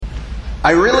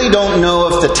I really don't know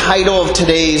if the title of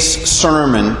today's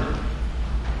sermon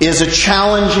is a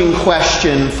challenging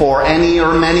question for any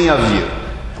or many of you.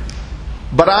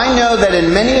 But I know that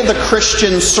in many of the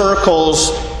Christian circles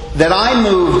that I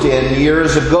moved in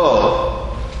years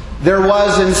ago, there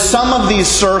was in some of these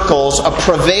circles a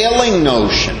prevailing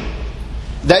notion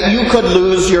that you could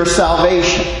lose your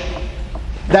salvation.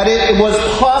 That it was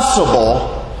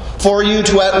possible for you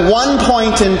to at one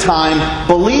point in time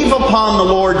believe upon the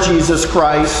Lord Jesus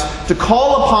Christ, to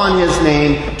call upon His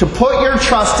name, to put your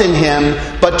trust in Him,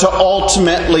 but to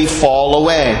ultimately fall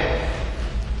away.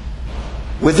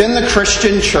 Within the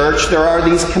Christian church, there are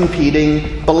these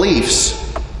competing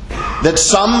beliefs. That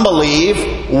some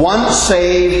believe, once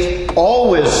saved,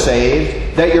 always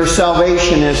saved, that your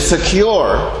salvation is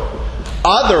secure.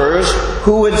 Others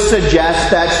who would suggest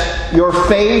that your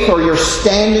faith or your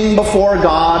standing before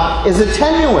God is a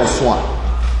tenuous one,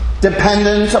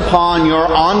 dependent upon your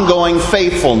ongoing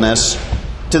faithfulness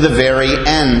to the very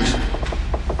end.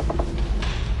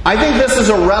 I think this is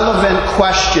a relevant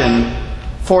question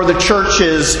for the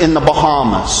churches in the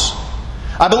Bahamas.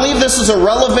 I believe this is a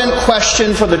relevant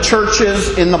question for the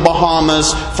churches in the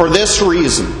Bahamas for this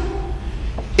reason.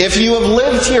 If you have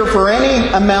lived here for any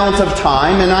amount of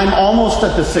time, and I'm almost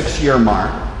at the 6-year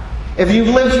mark, if you've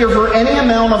lived here for any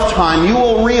amount of time, you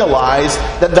will realize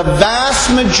that the vast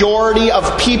majority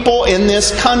of people in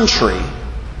this country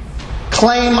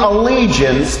claim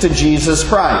allegiance to Jesus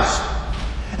Christ.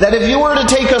 That if you were to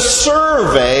take a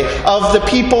survey of the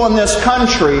people in this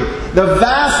country, the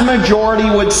vast majority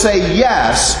would say,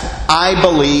 yes, I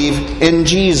believe in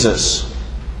Jesus.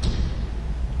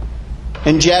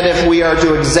 And yet, if we are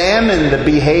to examine the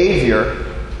behavior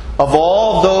of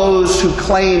all those who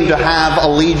claim to have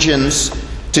allegiance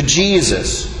to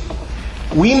Jesus,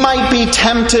 we might be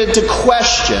tempted to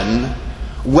question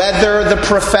whether the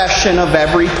profession of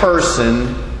every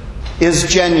person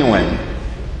is genuine.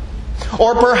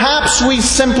 Or perhaps we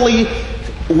simply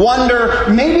wonder,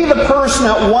 maybe the person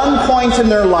at one point in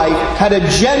their life had a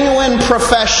genuine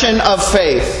profession of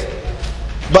faith,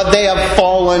 but they have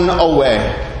fallen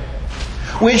away.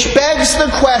 Which begs the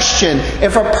question,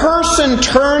 if a person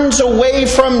turns away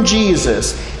from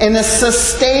Jesus in a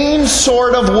sustained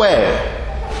sort of way,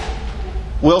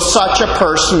 will such a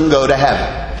person go to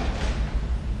heaven?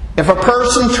 If a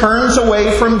person turns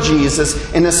away from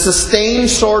Jesus in a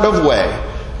sustained sort of way,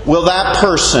 will that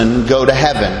person go to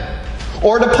heaven?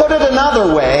 Or to put it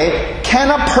another way,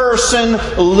 can a person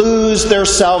lose their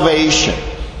salvation?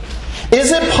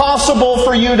 Is it possible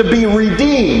for you to be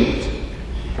redeemed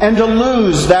and to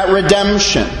lose that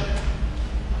redemption?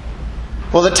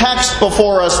 Well, the text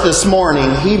before us this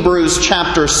morning, Hebrews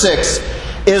chapter 6,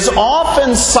 is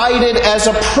often cited as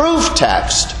a proof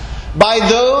text by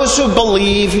those who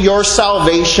believe your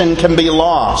salvation can be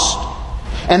lost.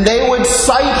 And they would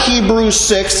cite Hebrews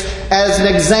 6 as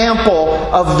an example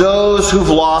of those who've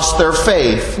lost their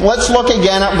faith. Let's look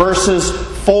again at verses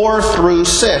 4 through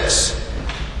 6.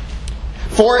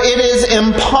 For it is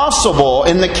impossible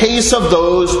in the case of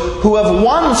those who have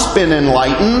once been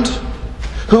enlightened,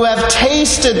 who have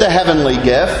tasted the heavenly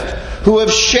gift, who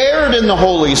have shared in the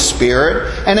Holy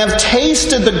Spirit, and have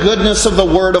tasted the goodness of the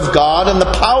Word of God and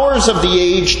the powers of the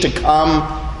age to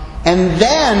come, and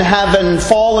then, having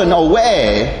fallen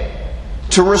away,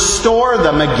 to restore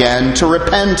them again to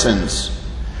repentance,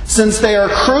 since they are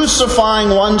crucifying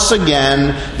once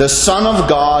again the Son of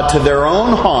God to their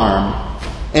own harm,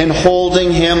 and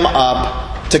holding Him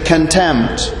up to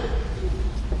contempt.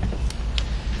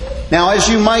 Now, as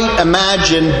you might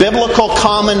imagine, biblical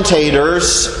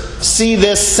commentators see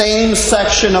this same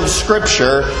section of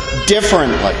Scripture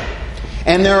differently.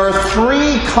 And there are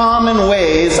 3 common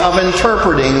ways of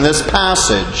interpreting this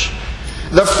passage.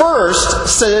 The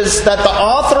first says that the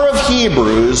author of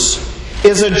Hebrews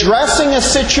is addressing a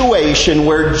situation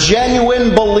where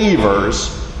genuine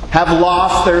believers have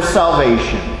lost their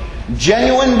salvation.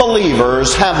 Genuine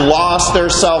believers have lost their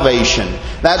salvation.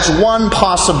 That's one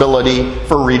possibility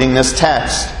for reading this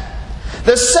text.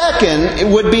 The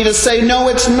second would be to say, no,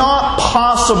 it's not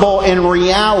possible in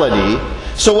reality.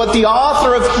 So what the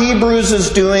author of Hebrews is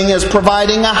doing is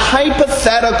providing a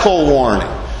hypothetical warning.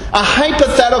 A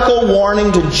hypothetical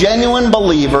warning to genuine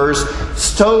believers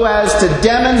so as to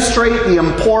demonstrate the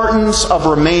importance of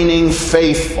remaining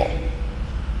faithful.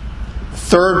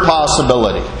 Third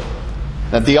possibility,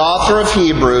 that the author of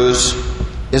Hebrews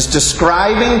is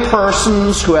describing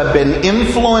persons who have been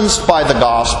influenced by the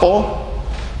gospel,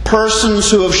 persons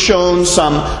who have shown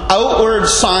some outward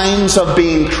signs of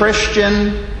being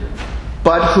Christian,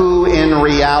 but who in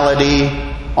reality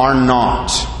are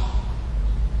not.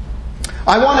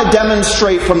 I want to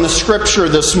demonstrate from the Scripture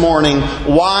this morning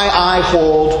why I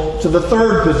hold to the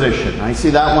third position. I see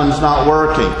that one's not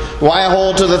working. Why I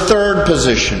hold to the third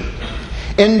position.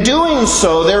 In doing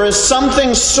so, there is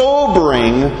something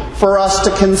sobering for us to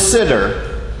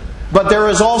consider, but there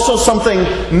is also something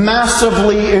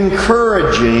massively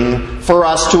encouraging for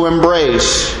us to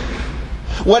embrace.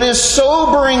 What is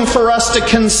sobering for us to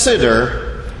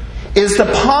consider is the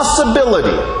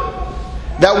possibility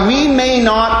that we may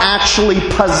not actually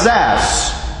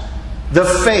possess the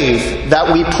faith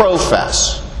that we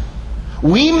profess.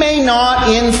 We may not,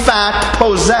 in fact,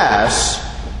 possess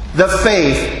the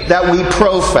faith that we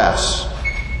profess.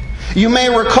 You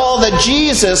may recall that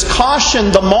Jesus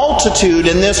cautioned the multitude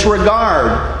in this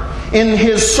regard. In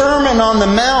his Sermon on the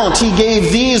Mount, he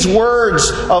gave these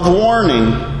words of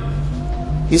warning.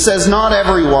 He says, "Not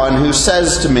everyone who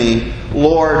says to me,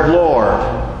 'Lord, Lord,'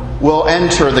 will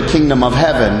enter the kingdom of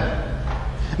heaven.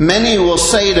 Many will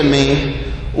say to me,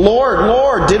 'Lord,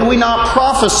 Lord, did we not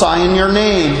prophesy in your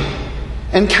name,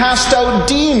 and cast out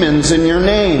demons in your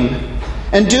name,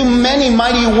 and do many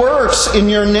mighty works in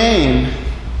your name?'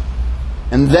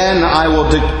 And then I will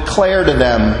declare to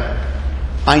them,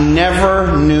 'I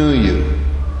never knew you.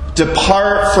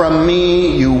 Depart from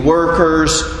me, you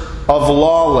workers of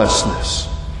lawlessness.'"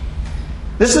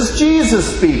 This is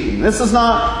Jesus speaking. This is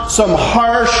not some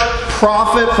harsh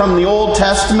prophet from the Old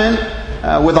Testament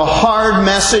with a hard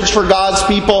message for God's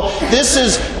people. This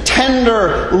is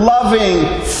tender,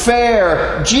 loving,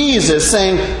 fair Jesus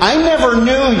saying, "I never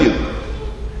knew you.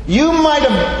 You might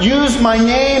have used my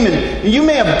name and you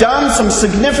may have done some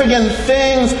significant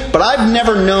things, but I've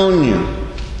never known you.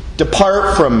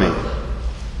 Depart from me."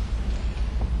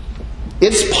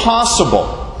 It's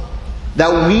possible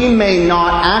that we may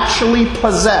not actually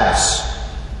possess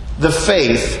the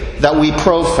faith that we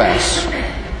profess.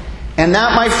 And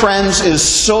that, my friends, is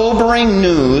sobering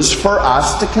news for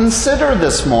us to consider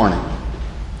this morning.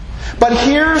 But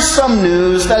here's some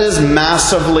news that is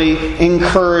massively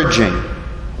encouraging.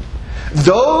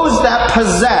 Those that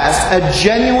possess a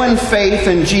genuine faith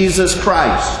in Jesus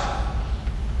Christ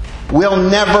will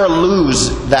never lose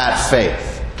that faith.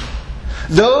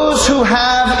 Those who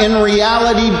have in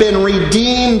reality been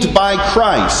redeemed by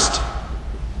Christ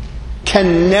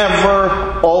can never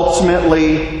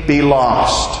ultimately be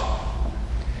lost.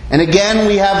 And again,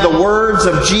 we have the words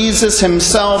of Jesus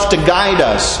himself to guide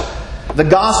us. The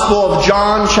Gospel of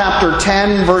John, chapter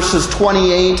 10, verses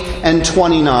 28 and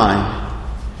 29.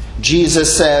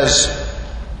 Jesus says,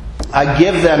 "I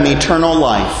give them eternal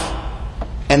life,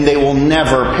 and they will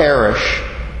never perish,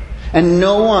 and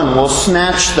no one will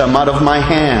snatch them out of my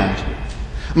hand.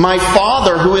 My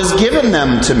Father who has given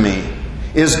them to me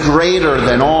is greater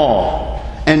than all,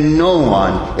 and no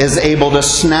one is able to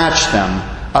snatch them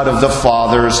out of the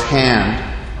Father's hand."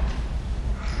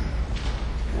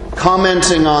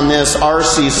 Commenting on this,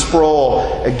 R.C.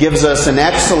 Sproul gives us an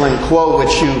excellent quote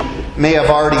which you may have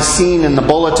already seen in the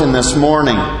bulletin this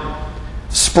morning.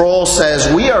 Sproul says,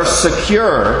 "We are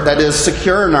secure," that is,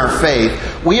 secure in our faith,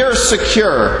 "we are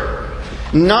secure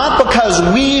not because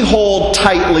we hold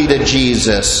tightly to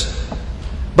Jesus,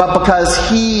 but because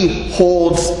He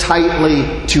holds tightly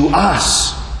to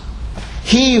us."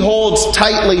 He holds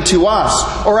tightly to us.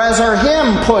 Or as our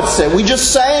hymn puts it, we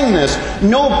just sang this,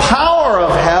 "No power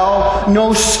of hell,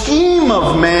 no scheme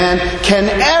of man can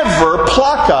ever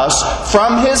pluck us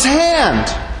from His hand."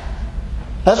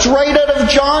 That's right out of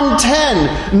John 10.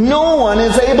 No one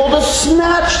is able to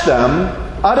snatch them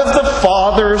out of the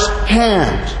Father's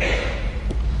hand.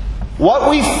 What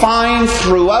we find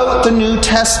throughout the New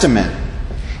Testament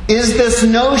is this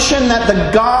notion that the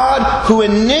God who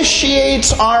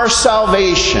initiates our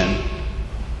salvation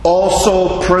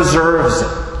also preserves it.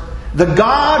 The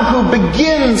God who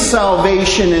begins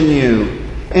salvation in you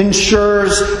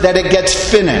ensures that it gets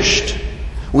finished.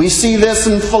 We see this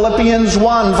in Philippians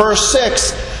 1, verse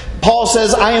 6. Paul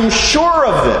says, "I am sure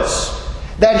of this,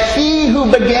 that He who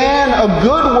began a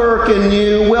good work in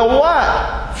you will" what?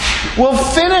 "Will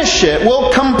finish it,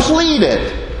 will complete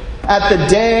it at the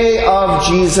day of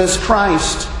Jesus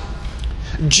Christ."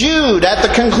 Jude, at the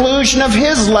conclusion of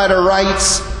his letter,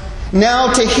 writes, "Now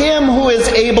to Him who is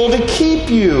able to keep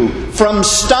you from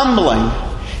stumbling,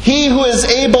 He who is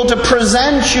able to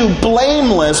present you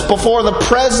blameless before the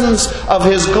presence of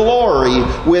His glory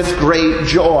with great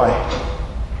joy."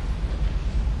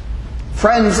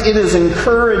 Friends, it is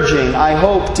encouraging, I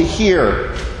hope, to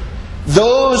hear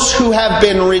those who have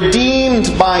been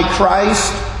redeemed by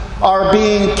Christ are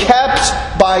being kept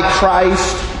by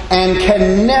Christ and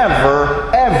can never,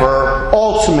 ever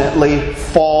ultimately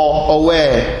fall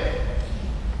away.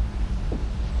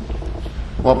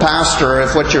 Well, Pastor,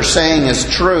 if what you're saying is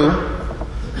true,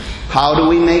 how do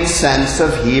we make sense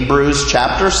of Hebrews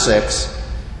chapter 6,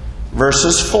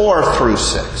 verses 4 through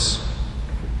 6?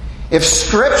 If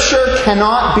Scripture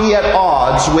cannot be at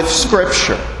odds with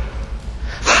Scripture,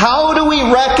 how do we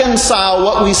reconcile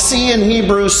what we see in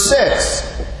Hebrews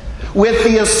 6 with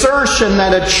the assertion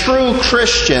that a true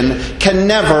Christian can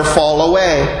never fall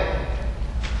away?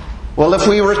 Well, if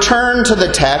we return to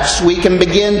the text, we can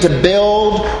begin to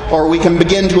build, or we can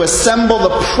begin to assemble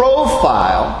the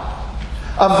profile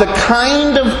of the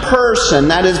kind of person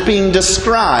that is being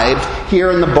described here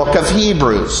in the book of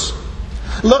Hebrews.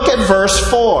 Look at verse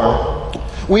 4.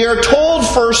 We are told,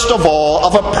 first of all,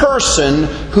 of a person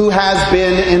who has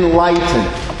been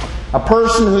enlightened. A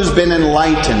person who's been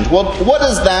enlightened. Well, what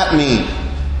does that mean?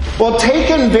 Well,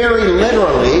 taken very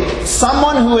literally,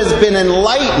 someone who has been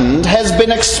enlightened has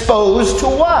been exposed to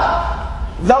what?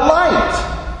 The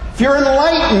light. If you're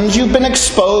enlightened, you've been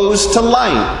exposed to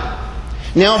light.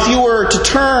 Now, if you were to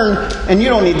turn, and you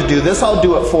don't need to do this, I'll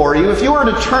do it for you. If you were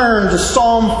to turn to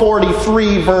Psalm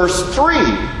 43, verse 3,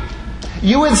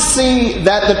 you would see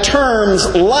that the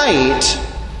terms light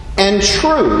and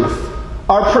truth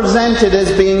are presented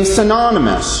as being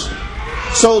synonymous.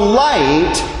 So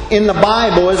light in the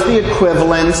Bible is the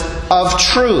equivalent of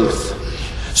truth.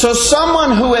 So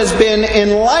someone who has been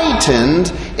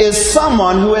enlightened is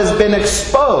someone who has been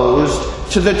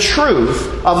exposed to the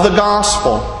truth of the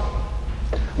gospel.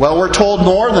 Well, we're told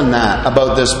more than that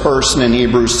about this person in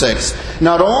Hebrews 6.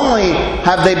 Not only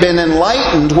have they been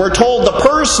enlightened, we're told the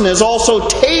person has also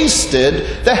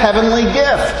tasted the heavenly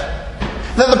gift.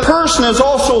 That the person has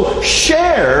also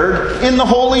shared in the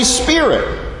Holy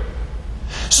Spirit.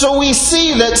 So we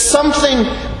see that something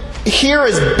here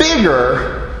is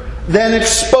bigger than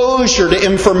exposure to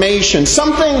information.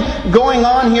 Something going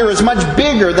on here is much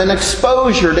bigger than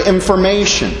exposure to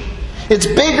information. It's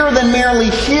bigger than merely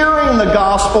hearing the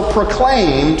gospel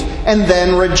proclaimed and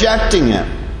then rejecting it.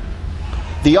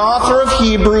 The author of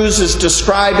Hebrews is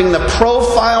describing the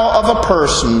profile of a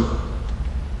person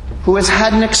who has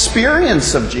had an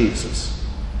experience of Jesus.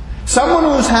 Someone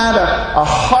who's had a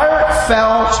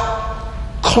heartfelt,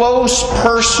 close,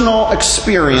 personal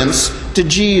experience to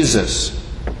Jesus.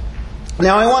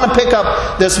 Now, I want to pick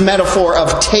up this metaphor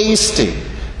of tasting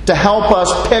to help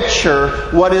us picture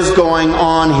what is going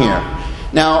on here.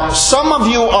 Now, some of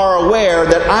you are aware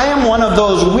that I am one of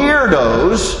those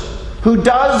weirdos who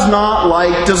does not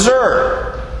like dessert.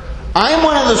 I am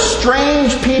one of the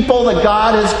strange people that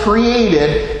God has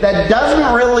created that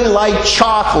doesn't really like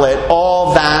chocolate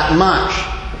all that much.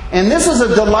 And this is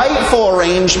a delightful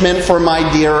arrangement for my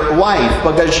dear wife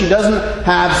because she doesn't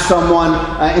have someone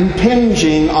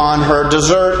impinging on her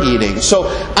dessert eating. So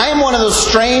I am one of those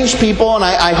strange people, and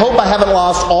I hope I haven't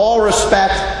lost all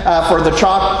respect for the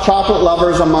chocolate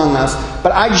lovers among us,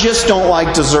 but I just don't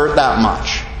like dessert that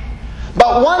much.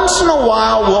 But once in a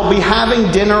while we'll be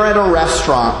having dinner at a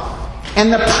restaurant,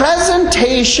 and the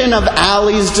presentation of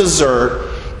Allie's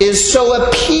dessert is so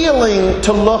appealing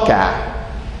to look at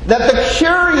that the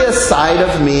curious side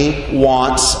of me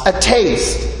wants a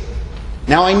taste.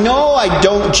 Now, I know I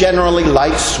don't generally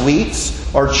like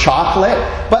sweets or chocolate,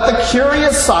 but the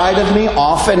curious side of me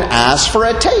often asks for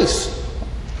a taste.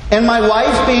 And my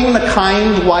wife, being the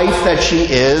kind wife that she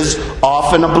is,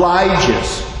 often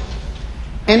obliges.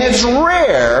 And it's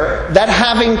rare that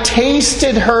having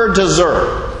tasted her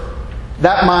dessert,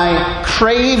 that my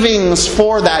cravings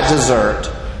for that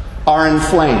dessert are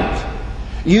inflamed.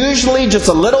 Usually just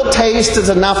a little taste is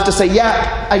enough to say,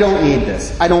 yeah, I don't need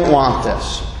this. I don't want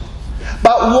this.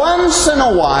 But once in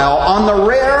a while, on the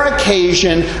rare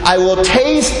occasion, I will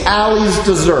taste Allie's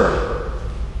dessert.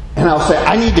 And I'll say,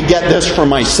 I need to get this for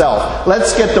myself.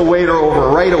 Let's get the waiter over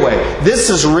right away. This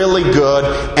is really good.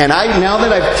 And now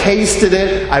that I've tasted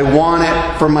it, I want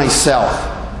it for myself.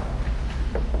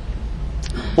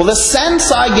 Well, the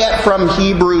sense I get from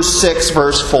Hebrews 6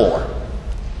 verse 4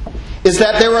 is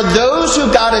that there are those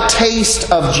who got a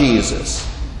taste of Jesus.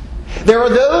 There are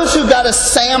those who got a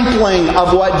sampling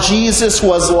of what Jesus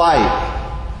was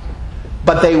like,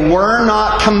 but they were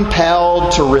not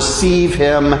compelled to receive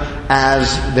Him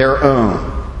as their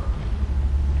own.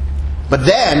 But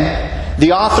then,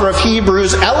 the author of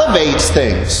Hebrews elevates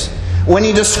things when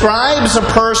he describes a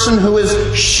person who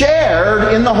is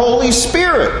shared in the Holy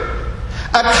Spirit,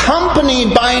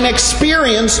 accompanied by an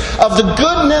experience of the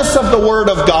goodness of the Word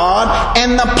of God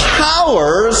and the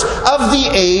powers of the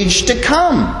age to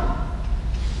come.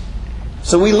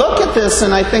 So we look at this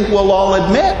and I think we'll all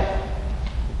admit,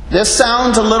 this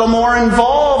sounds a little more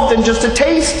involved than just a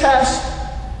taste test.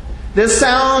 This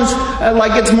sounds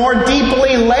like it's more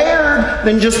deeply layered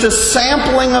than just a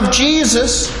sampling of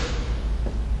Jesus.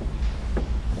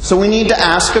 So we need to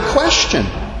ask a question.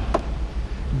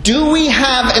 Do we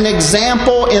have an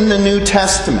example in the New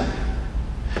Testament?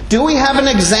 Do we have an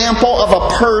example of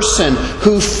a person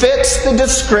who fits the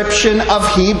description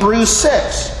of Hebrews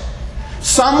 6?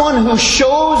 Someone who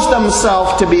shows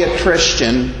themselves to be a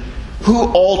Christian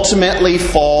who ultimately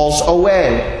falls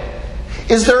away.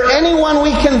 Is there anyone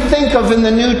we can think of in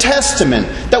the New Testament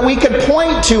that we could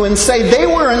point to and say they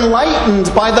were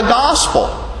enlightened by the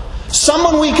gospel?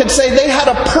 Someone we could say they had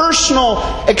a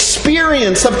personal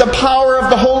experience of the power of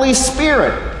the Holy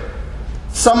Spirit.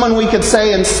 Someone we could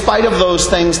say in spite of those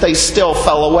things they still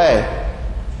fell away.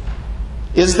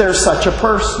 Is there such a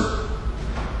person?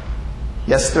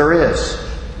 Yes, there is.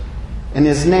 And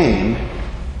his name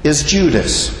is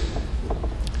Judas.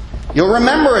 You'll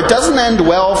remember it doesn't end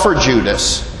well for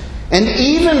Judas. And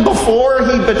even before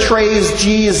he betrays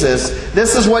Jesus,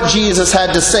 this is what Jesus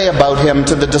had to say about him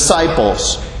to the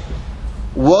disciples.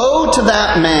 Woe to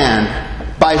that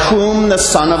man by whom the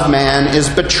Son of Man is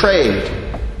betrayed.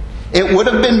 It would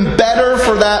have been better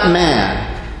for that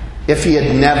man if he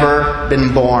had never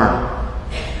been born.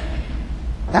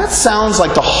 That sounds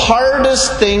like the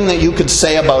hardest thing that you could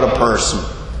say about a person.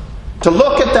 To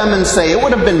look at them and say, it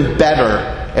would have been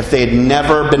better if they had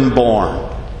never been born.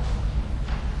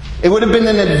 It would have been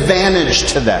an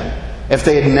advantage to them if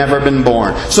they had never been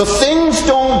born. So things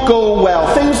don't go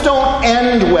well. Things don't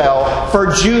end well for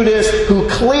Judas, who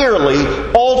clearly,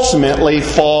 ultimately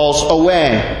falls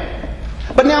away.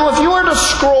 But now if you were to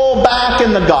scroll back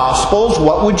in the Gospels,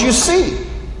 what would you see?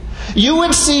 You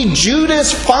would see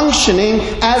Judas functioning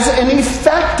as an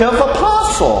effective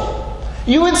apostle.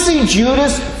 You would see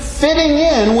Judas fitting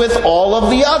in with all of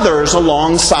the others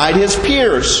alongside his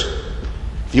peers.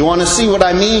 If you want to see what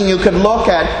I mean, you could look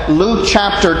at Luke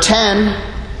chapter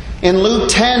 10. In Luke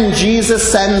 10, Jesus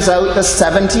sends out the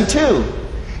 72.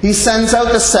 He sends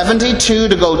out the 72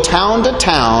 to go town to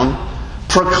town,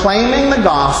 proclaiming the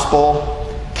gospel,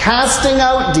 casting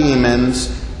out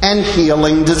demons, and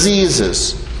healing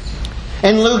diseases.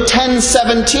 In Luke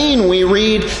 10:17 we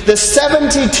read, the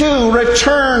 72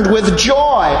 returned with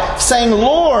joy, saying,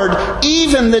 Lord,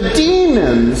 even the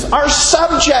demons are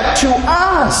subject to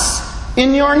us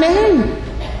in your name.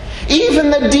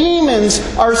 Even the demons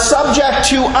are subject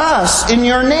to us in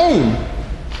your name.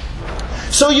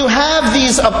 So you have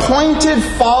these appointed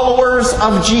followers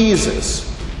of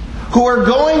Jesus who are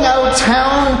going out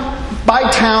town by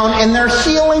town and they're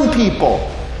healing people.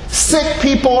 Sick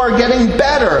people are getting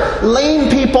better. Lame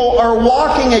people are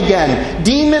walking again.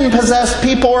 Demon-possessed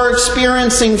people are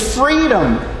experiencing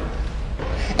freedom.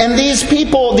 And these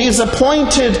people, these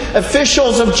appointed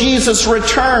officials of Jesus,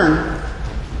 return.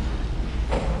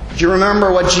 Do you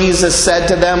remember what Jesus said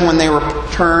to them when they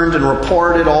returned and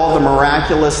reported all the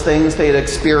miraculous things they had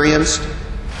experienced?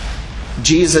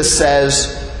 Jesus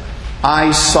says,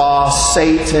 I saw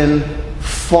Satan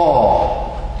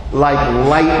fall like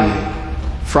lightning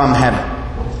from heaven.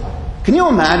 Can you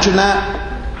imagine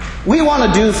that? We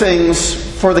want to do things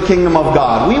for the kingdom of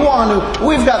God.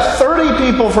 We've got 30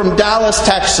 people from Dallas,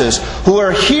 Texas, who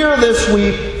are here this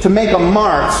week to make a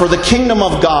mark for the kingdom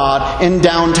of God in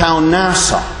downtown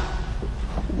Nassau.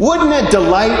 Wouldn't it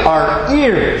delight our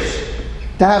ears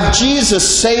to have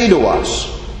Jesus say to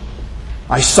us,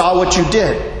 I saw what you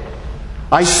did.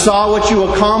 I saw what you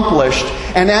accomplished.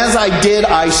 And as I did,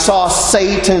 I saw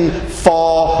Satan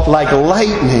fall like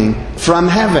lightning from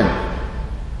heaven.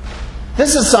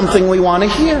 This is something we want to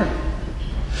hear.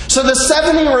 So the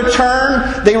 70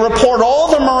 return. They report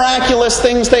all the miraculous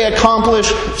things they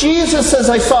accomplished. Jesus says,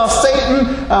 I saw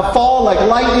Satan fall like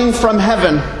lightning from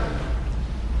heaven.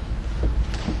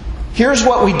 Here's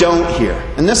what we don't hear.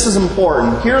 And this is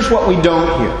important. Here's what we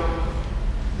don't hear.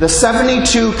 The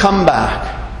 72 come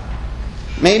back.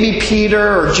 Maybe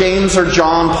Peter or James or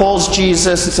John pulls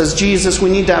Jesus and says, Jesus,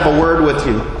 we need to have a word with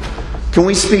you. Can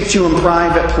we speak to you in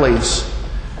private, please?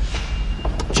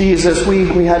 Jesus,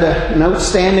 we had an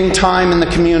outstanding time in the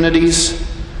communities.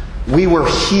 We were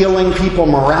healing people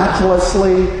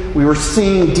miraculously. We were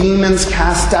seeing demons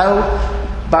cast out.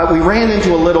 But we ran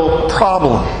into a little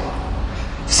problem.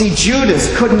 See,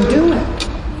 Judas couldn't do it.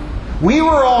 We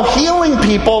were all healing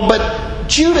people, but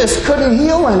Judas couldn't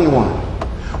heal anyone.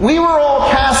 We were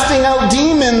all casting out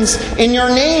demons in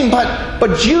your name,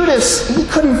 but Judas, he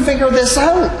couldn't figure this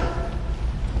out.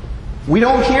 We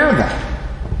don't hear that.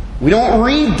 We don't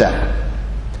read that.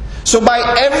 So by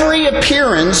every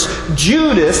appearance,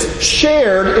 Judas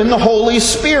shared in the Holy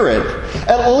Spirit,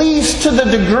 at least to the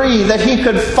degree that he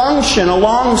could function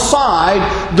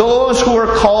alongside those who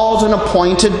are called and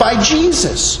appointed by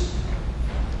Jesus.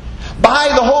 By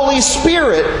the Holy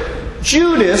Spirit,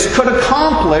 Judas could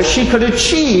accomplish, he could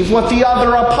achieve what the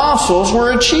other apostles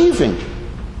were achieving.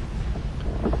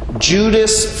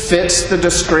 Judas fits the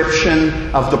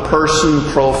description of the person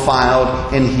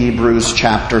profiled in Hebrews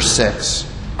chapter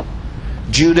 6.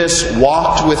 Judas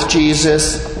walked with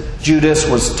Jesus. Judas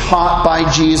was taught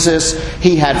by Jesus.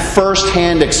 He had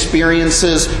first-hand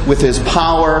experiences with his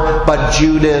power, but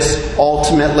Judas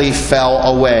ultimately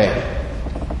fell away.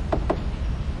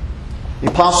 The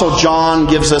Apostle John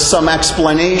gives us some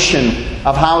explanation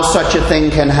of how such a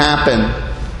thing can happen.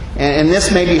 And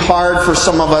this may be hard for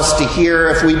some of us to hear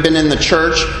if we've been in the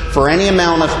church for any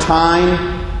amount of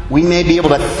time. We may be able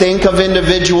to think of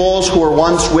individuals who were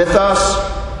once with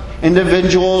us,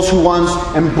 individuals who once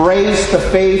embraced the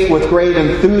faith with great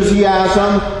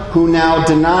enthusiasm, who now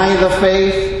deny the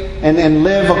faith and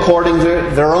live according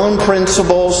to their own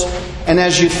principles. And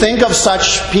as you think of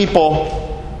such people,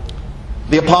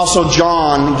 the Apostle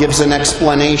John gives an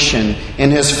explanation in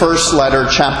his first letter,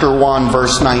 chapter 1,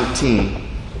 verse 19.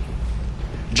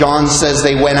 John says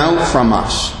they went out from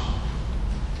us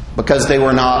because they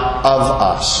were not of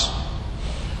us.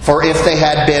 For if they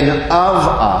had been of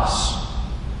us,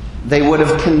 they would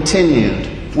have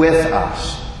continued with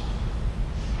us.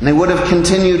 And they would have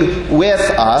continued with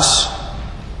us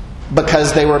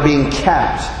because they were being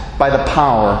kept by the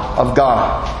power of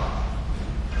God.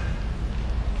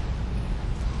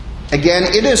 Again,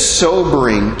 it is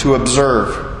sobering to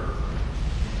observe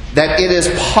that it is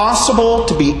possible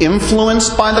to be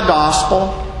influenced by the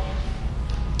gospel,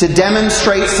 to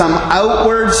demonstrate some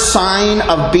outward sign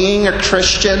of being a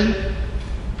Christian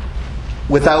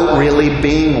without really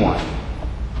being one.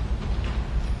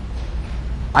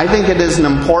 I think it is an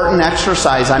important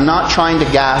exercise. I'm not trying to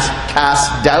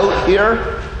cast doubt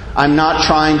here. I'm not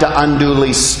trying to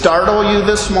unduly startle you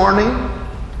this morning.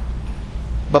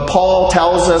 But Paul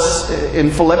tells us in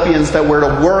Philippians that we're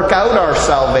to work out our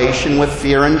salvation with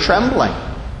fear and trembling.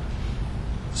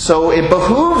 So it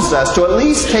behooves us to at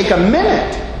least take a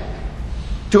minute,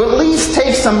 to at least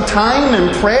take some time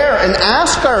in prayer and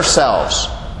ask ourselves,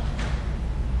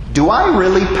 do I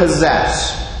really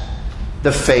possess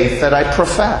the faith that I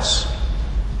profess?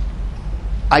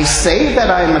 I say that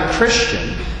I am a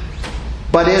Christian,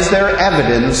 but is there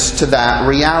evidence to that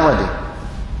reality?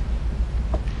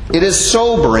 It is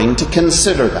sobering to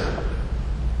consider that.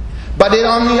 But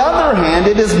on the other hand,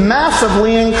 it is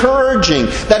massively encouraging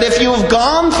that if you've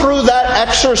gone through that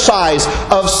exercise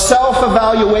of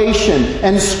self-evaluation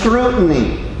and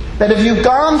scrutiny, that if you've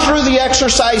gone through the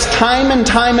exercise time and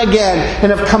time again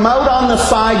and have come out on the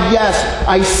side, yes,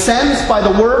 I sense by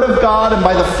the Word of God and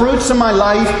by the fruits of my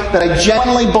life that I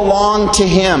genuinely belong to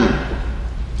Him,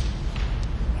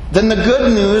 then the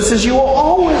good news is you will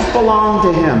always belong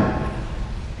to Him.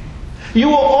 You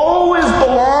will always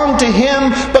belong to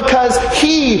Him because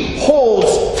He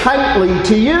holds tightly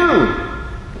to you.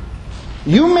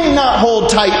 You may not hold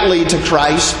tightly to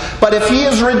Christ, but if He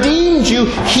has redeemed you,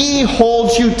 He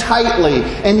holds you tightly,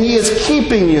 and He is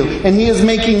keeping you, and He is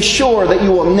making sure that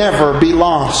you will never be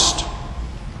lost.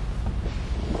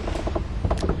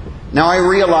 Now I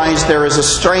realize there is a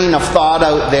strain of thought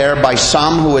out there by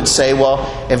some who would say,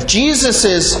 well, if Jesus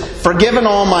is forgiven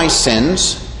all my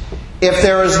sins, if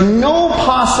there is no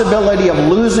possibility of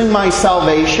losing my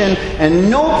salvation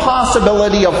and no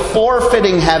possibility of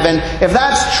forfeiting heaven, if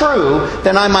that's true,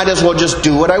 then I might as well just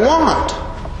do what I want.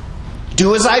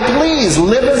 Do as I please,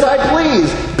 live as I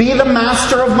please, be the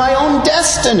master of my own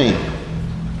destiny.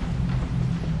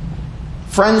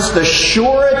 Friends, the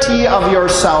surety of your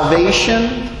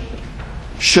salvation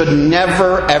should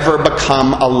never ever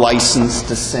become a license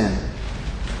to sin.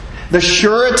 The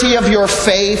surety of your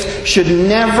faith should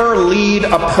never lead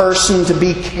a person to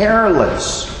be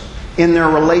careless in their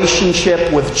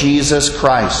relationship with Jesus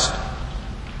Christ.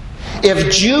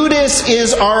 If Judas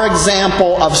is our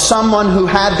example of someone who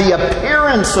had the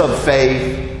appearance of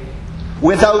faith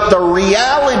without the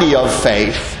reality of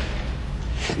faith,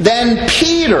 then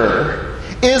Peter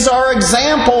is our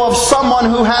example of someone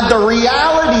who had the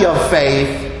reality of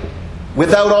faith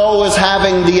without always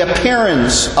having the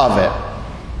appearance of it.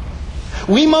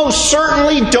 We most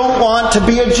certainly don't want to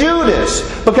be a Judas,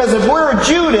 because if we're a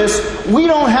Judas, we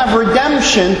don't have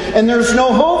redemption and there's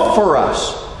no hope for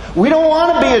us. We don't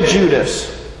want to be a Judas.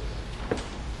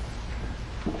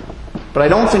 But I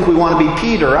don't think we want to be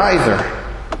Peter either.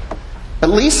 At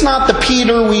least not the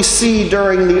Peter we see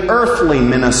during the earthly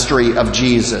ministry of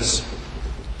Jesus.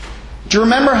 Do you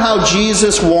remember how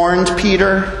Jesus warned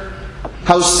Peter?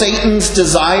 How Satan's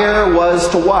desire was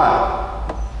to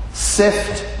what?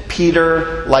 Sift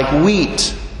Peter like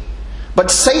wheat. But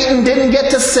Satan didn't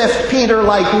get to sift Peter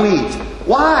like wheat.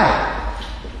 Why?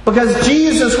 because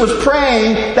Jesus was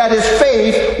praying that his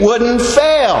faith wouldn't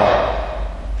fail.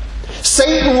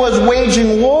 Satan was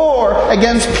waging war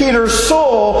against Peter's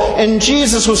soul, and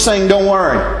Jesus was saying, don't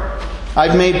worry,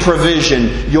 I've made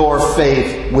provision. Your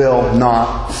faith will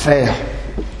not fail.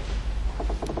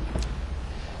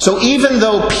 So even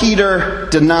though Peter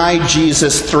denied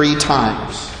Jesus 3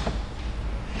 times,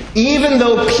 even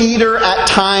though Peter at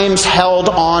times held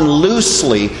on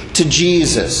loosely to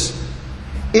Jesus,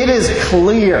 it is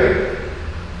clear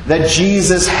that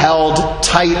Jesus held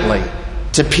tightly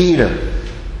to Peter.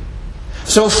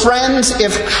 So friends,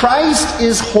 if Christ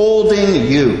is holding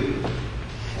you,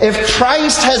 if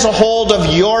Christ has a hold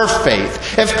of your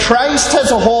faith, if Christ has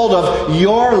a hold of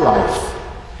your life,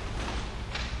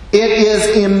 it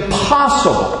is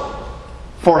impossible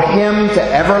for him to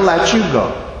ever let you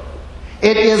go.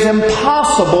 It is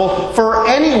impossible for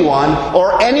anyone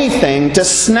or anything to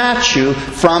snatch you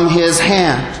from his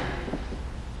hand.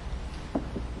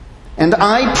 And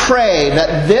I pray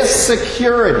that this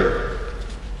security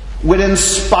would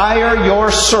inspire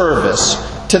your service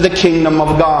to the kingdom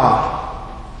of God.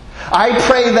 I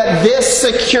pray that this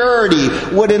security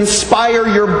would inspire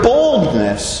your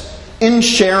boldness in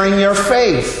sharing your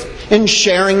faith, in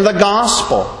sharing the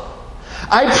gospel.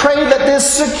 I pray that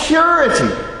this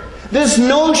security, this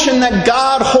notion that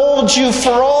God holds you for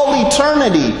all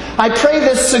eternity, I pray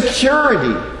this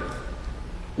security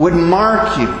would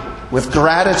mark you with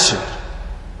gratitude,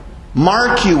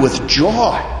 mark you with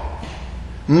joy,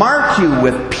 mark you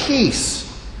with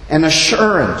peace and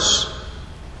assurance.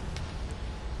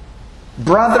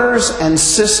 Brothers and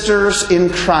sisters in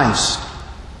Christ,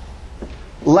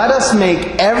 let us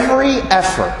make every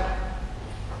effort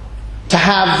to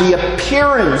have the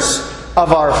appearance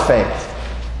of our faith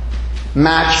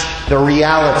match the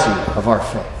reality of our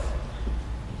faith.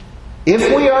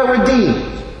 If we are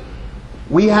redeemed,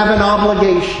 we have an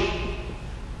obligation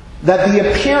that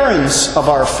the appearance of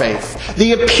our faith,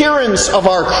 the appearance of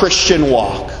our Christian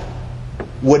walk,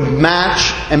 would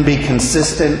match and be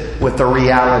consistent with the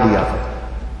reality of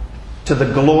it, to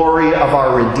the glory of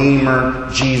our Redeemer,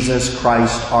 Jesus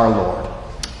Christ our Lord.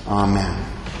 Amen.